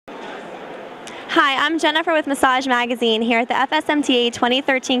Hi, I'm Jennifer with Massage Magazine here at the Fsmta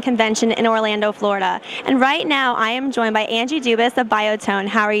 2013 convention in Orlando, Florida. And right now I am joined by Angie Dubas of Biotone.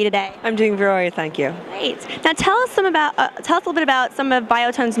 How are you today? I'm doing very well, thank you. Great. Now tell us a little bit about some of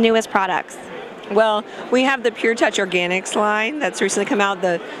Biotone's newest products. Well, we have the Pure Touch Organics line that's recently come out.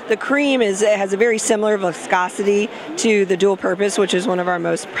 The cream has a very similar viscosity to the Dual Purpose, which is one of our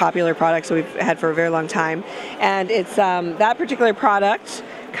most popular products that we've had for a very long time. And it's that particular product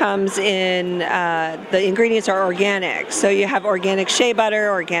comes in, the ingredients are organic. So you have organic shea butter,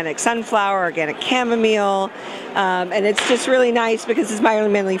 organic sunflower, organic chamomile, and it's just really nice because it's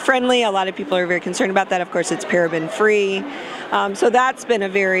environmentally friendly. A lot of people are very concerned about that. Of course, it's paraben free. So that's been a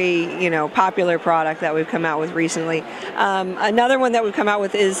very, popular product that we've come out with recently. Another one that we've come out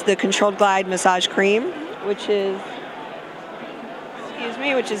with is the Controlled Glide Massage Cream, which is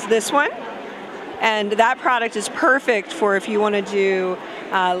this one. And that product is perfect for if you want to do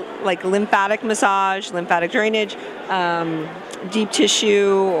like lymphatic massage, lymphatic drainage, deep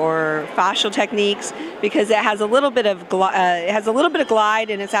tissue, or fascial techniques, because it has a little bit of glide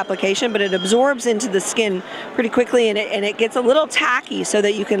in its application, but it absorbs into the skin pretty quickly, and it gets a little tacky so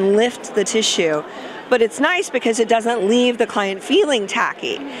that you can lift the tissue. But it's nice because it doesn't leave the client feeling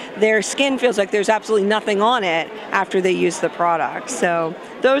tacky. Their skin feels like there's absolutely nothing on it after they use the product. So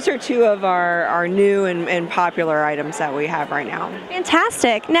those are two of our new and popular items that we have right now.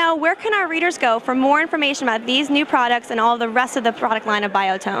 Fantastic. Now, where can our readers go for more information about these new products and all the rest of the product line of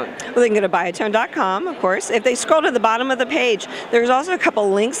Biotone? Well, they can go to biotone.com, of course. If they scroll to the bottom of the page, there's also a couple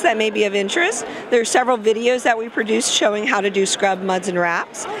links that may be of interest. There's several videos that we produced showing how to do scrub, muds, and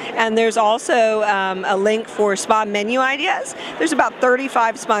wraps. And there's also a link for spa menu ideas. There's about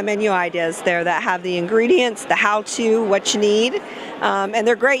 35 spa menu ideas there that have the ingredients, the how-to, what you need, and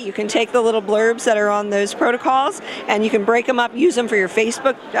they're great. You can take the little blurbs that are on those protocols and you can break them up, use them for your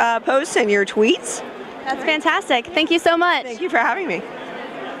Facebook posts and your tweets. That's fantastic. Thank you so much. Thank you for having me.